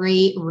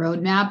great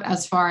roadmap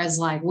as far as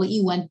like what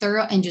you went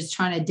through and just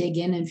trying to dig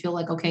in and feel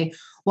like, okay,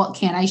 what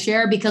can I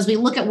share? Because we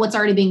look at what's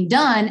already being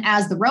done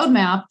as the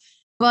roadmap.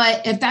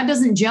 But if that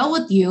doesn't gel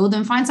with you,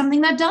 then find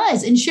something that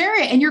does and share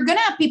it. And you're going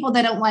to have people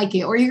that don't like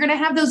it, or you're going to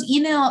have the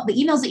emails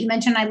that you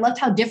mentioned. I loved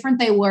how different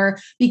they were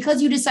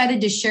because you decided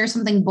to share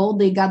something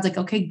boldly. God's like,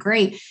 okay,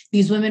 great.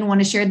 These women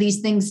want to share these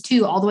things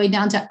too, all the way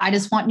down to, I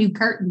just want new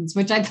curtains,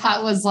 which I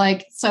thought was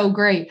like so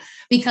great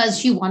because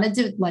she wanted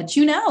to let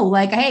you know,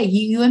 like, hey,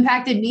 you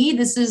impacted me.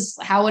 This is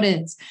how it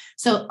is.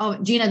 So,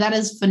 Gina, that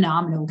is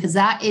phenomenal because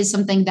that is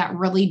something that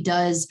really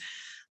does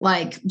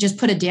like just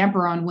put a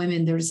damper on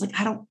women. They're just like,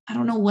 I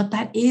don't know what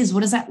that is. What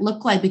does that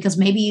look like? Because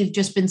maybe you've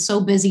just been so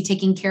busy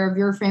taking care of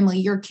your family,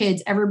 your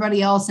kids, everybody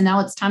else. And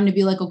now it's time to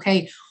be like,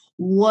 okay,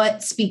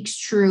 what speaks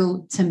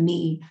true to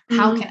me?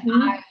 How can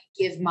I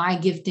give my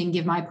gifting,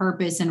 give my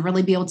purpose, and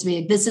really be able to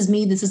be like, this is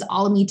me. This is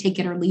all of me. Take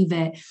it or leave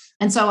it.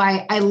 And so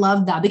I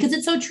love that because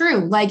it's so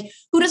true. Like,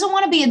 who doesn't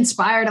want to be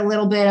inspired a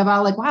little bit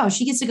about like, wow,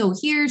 she gets to go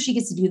here. She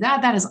gets to do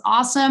that. That is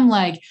awesome.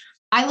 Like,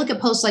 I look at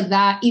posts like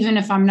that, even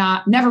if I'm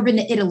never been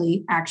to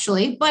Italy,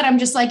 actually, but I'm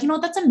just like, you know,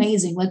 that's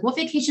amazing. Like, what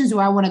vacations do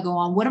I want to go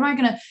on? What am I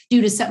going to do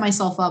to set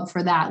myself up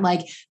for that?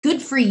 Like,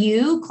 good for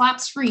you,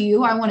 claps for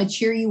you. I want to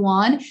cheer you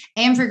on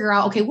and figure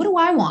out, okay, what do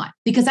I want?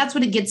 Because that's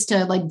what it gets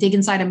to like dig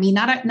inside of me.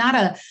 Not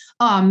a,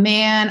 oh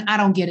man, I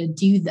don't get to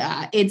do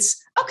that. It's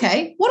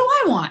okay. What do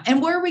I want?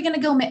 And where are we going to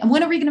go?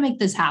 When are we going to make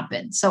this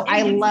happen? So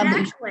I love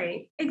it.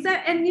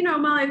 Exactly. And you know,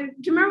 Molly, do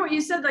you remember what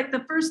you said? Like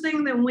the first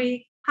thing that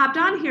we hopped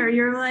on here,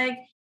 you're like,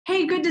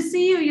 hey, good to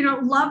see you. You know,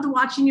 loved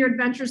watching your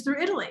adventures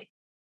through Italy.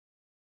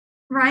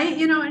 Right.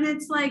 You know, and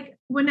it's like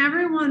when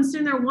everyone's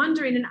sitting there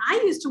wondering, and I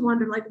used to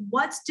wonder, like,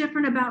 what's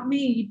different about me?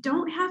 You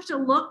don't have to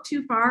look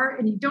too far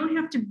and you don't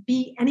have to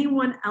be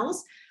anyone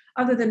else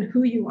other than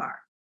who you are.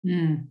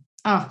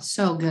 Oh,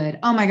 so good.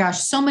 Oh my gosh.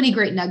 So many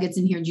great nuggets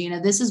in here,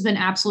 Gina. This has been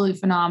absolutely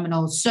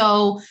phenomenal.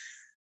 So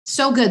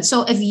good.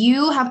 So if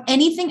you have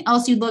anything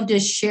else you'd love to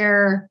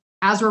share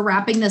as we're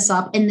wrapping this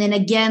up, and then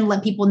again,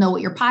 let people know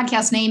what your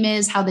podcast name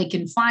is, how they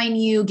can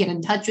find you, get in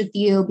touch with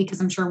you,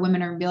 because I'm sure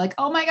women are going to be like,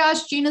 oh my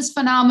gosh, Gina's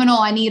phenomenal.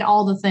 I need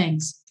all the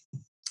things.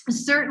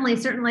 Certainly.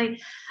 So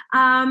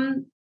I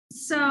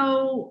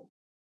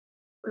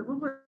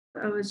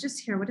was just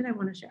here. What did I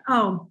want to share?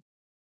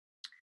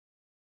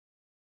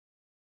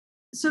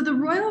 So the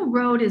Royal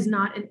Road is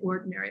not an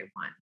ordinary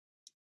one.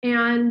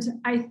 And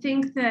I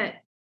think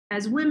that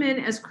as women,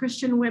 as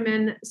Christian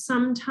women,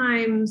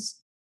 sometimes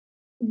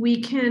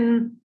we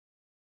can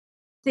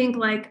think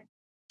like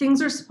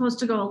things are supposed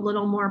to go a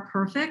little more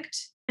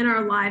perfect in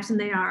our lives than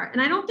they are.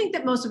 And I don't think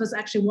that most of us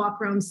actually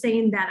walk around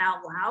saying that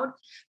out loud,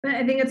 but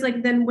I think it's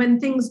like then when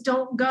things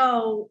don't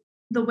go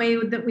the way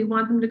that we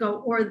want them to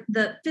go, or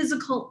the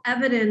physical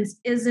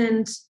evidence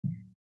isn't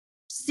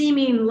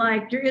seeming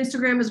like your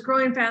Instagram is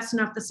growing fast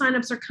enough, the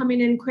signups are coming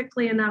in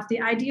quickly enough,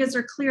 the ideas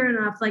are clear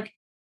enough, like,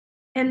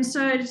 and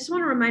so I just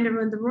want to remind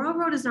everyone, the Royal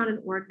Road is not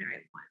an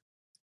ordinary one.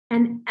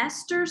 And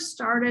Esther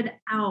started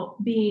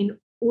out being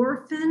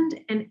orphaned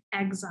and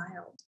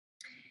exiled.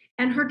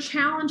 And her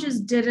challenges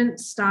didn't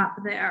stop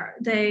there.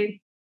 They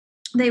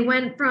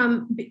went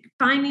from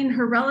finding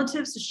her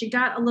relatives, so she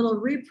got a little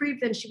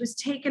reprieve, then she was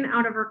taken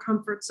out of her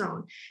comfort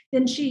zone.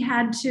 Then she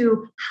had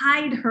to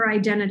hide her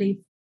identity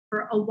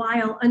for a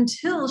while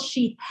until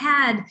she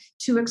had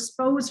to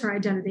expose her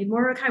identity.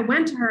 Mordecai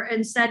went to her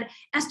and said,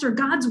 Esther,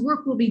 God's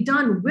work will be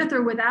done with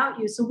or without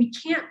you, so we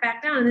can't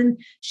back down. And then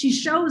she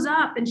shows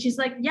up and she's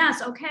like,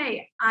 yes,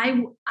 okay,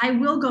 I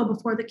will go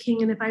before the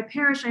king, and if I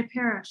perish, I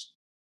perish.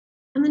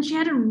 And then she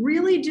had to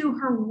really do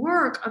her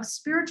work of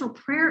spiritual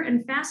prayer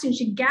and fasting.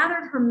 She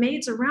gathered her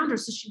maids around her,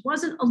 so she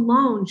wasn't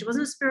alone. She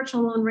wasn't a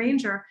spiritual lone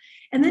ranger.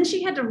 And then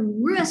she had to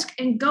risk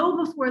and go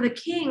before the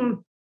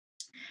king.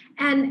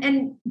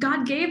 And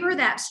God gave her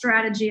that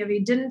strategy of, he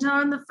didn't tell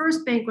her in the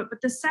first banquet,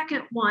 but the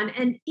second one.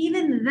 And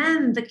even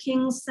then the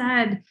king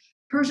said,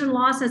 Persian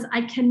law says,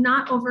 I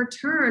cannot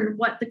overturn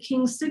what the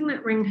king's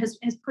signet ring has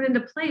put into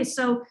place.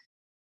 So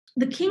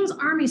the king's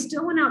army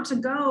still went out to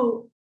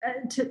go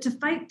to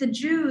fight the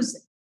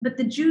Jews, but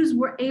the Jews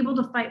were able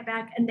to fight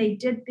back and they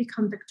did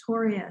become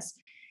victorious.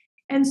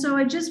 And so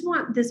I just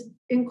want this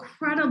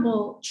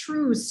incredible,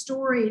 true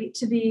story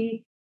to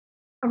be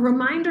a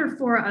reminder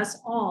for us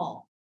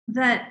all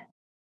that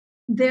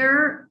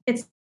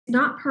it's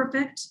not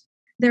perfect.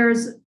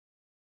 There's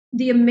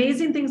the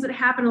amazing things that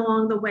happen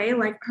along the way,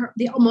 like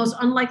the almost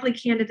unlikely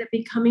candidate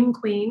becoming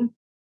queen,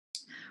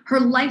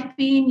 her life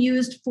being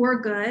used for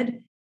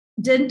good,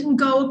 didn't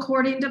go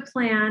according to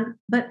plan,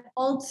 but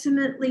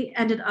ultimately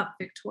ended up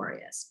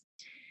victorious.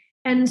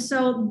 And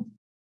so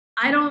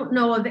I don't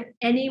know of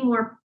any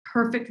more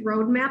perfect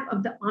roadmap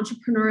of the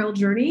entrepreneurial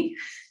journey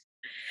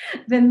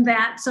than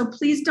that. So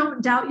please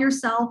don't doubt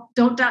yourself.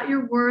 Don't doubt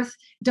your worth.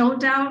 Don't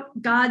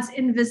doubt God's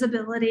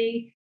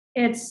invisibility.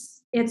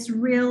 It's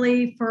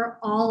really for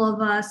all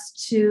of us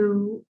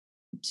to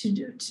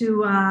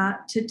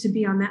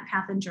be on that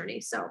path and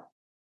journey. So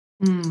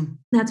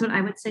that's what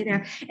I would say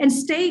there. And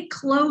stay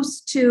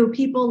close to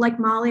people like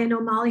Molly. I know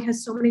Molly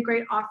has so many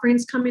great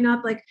offerings coming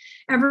up. Like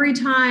every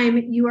time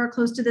you are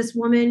close to this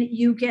woman,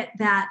 you get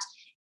that,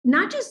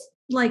 not just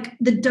like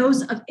the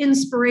dose of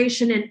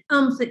inspiration and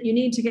oomph that you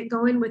need to get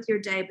going with your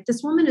day. But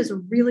this woman is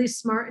really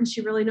smart and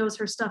she really knows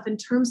her stuff in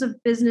terms of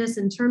business,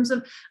 in terms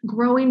of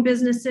growing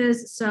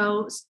businesses.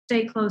 So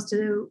stay close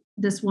to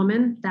this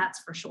woman. That's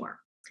for sure.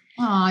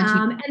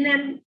 And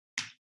then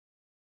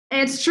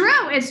it's true.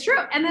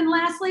 And then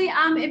lastly,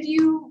 if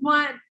you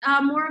want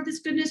more of this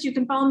goodness, you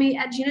can follow me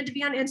at Gina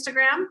DeVee on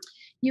Instagram.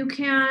 You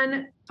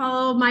can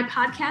follow my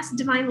podcast,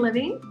 Divine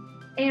Living.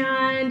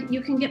 And you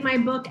can get my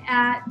book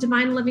at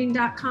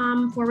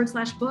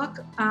divineliving.com/book.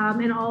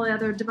 And all the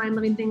other Divine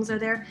Living things are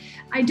there.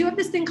 I do have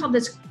this thing called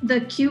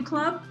the Q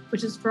Club,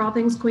 which is for all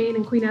things Queen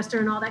and Queen Esther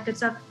and all that good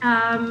stuff.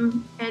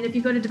 And if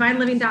you go to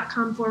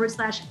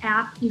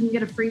divineliving.com/app, you can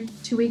get a free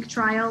 2-week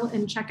trial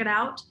and check it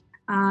out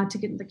to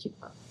get in the Q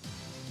Club.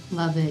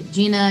 Love it.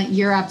 Gina,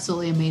 you're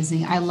absolutely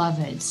amazing. I love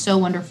it. It's so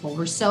wonderful.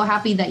 We're so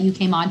happy that you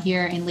came on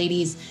here. And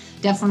ladies,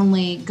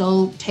 definitely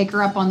go take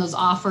her up on those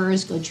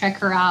offers. Go check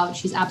her out.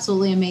 She's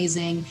absolutely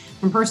amazing.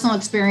 From personal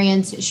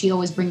experience, she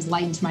always brings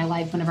light into my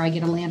life whenever I get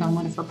to land on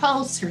one of her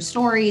posts, her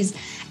stories.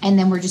 And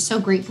then we're just so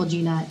grateful,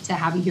 Gina, to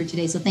have you here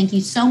today. So thank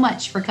you so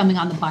much for coming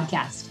on the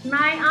podcast.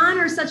 My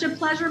honor. Such a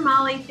pleasure,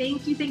 Molly.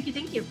 Thank you.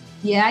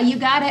 Yeah, you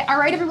got it. All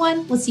right,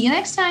 everyone. We'll see you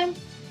next time.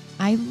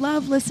 I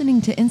love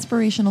listening to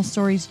inspirational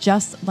stories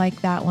just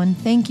like that one.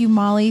 Thank you,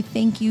 Molly.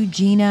 Thank you,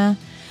 Gina.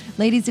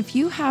 Ladies, if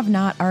you have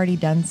not already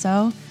done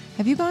so,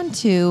 have you gone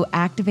to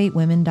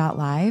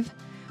activatewomen.live?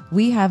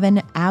 We have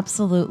an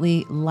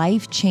absolutely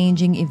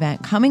life-changing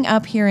event coming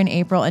up here in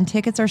April, and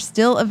tickets are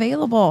still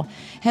available.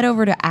 Head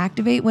over to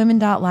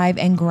activatewomen.live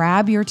and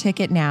grab your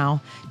ticket now.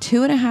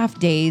 2.5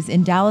 days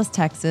in Dallas,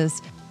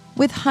 Texas,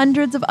 with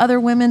hundreds of other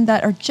women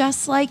that are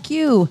just like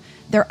you.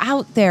 They're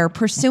out there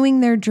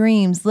pursuing their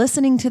dreams,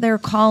 listening to their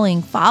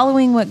calling,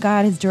 following what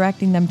God is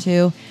directing them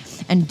to,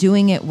 and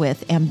doing it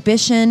with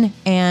ambition,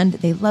 and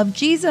they love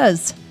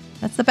Jesus.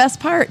 That's the best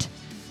part.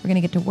 We're going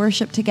to get to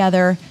worship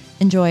together,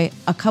 enjoy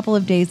a couple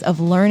of days of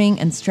learning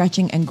and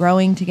stretching and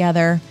growing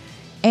together,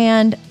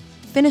 and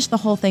finish the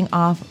whole thing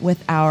off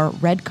with our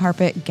red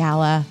carpet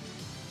gala.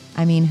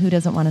 I mean, who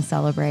doesn't want to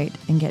celebrate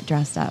and get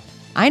dressed up?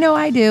 I know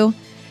I do.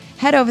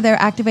 Head over there,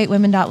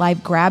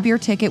 activatewomen.live, grab your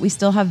ticket. We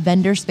still have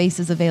vendor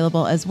spaces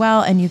available as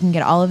well, and you can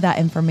get all of that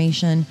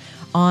information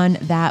on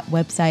that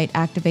website,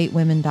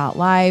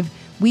 activatewomen.live.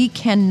 We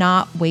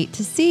cannot wait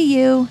to see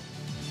you.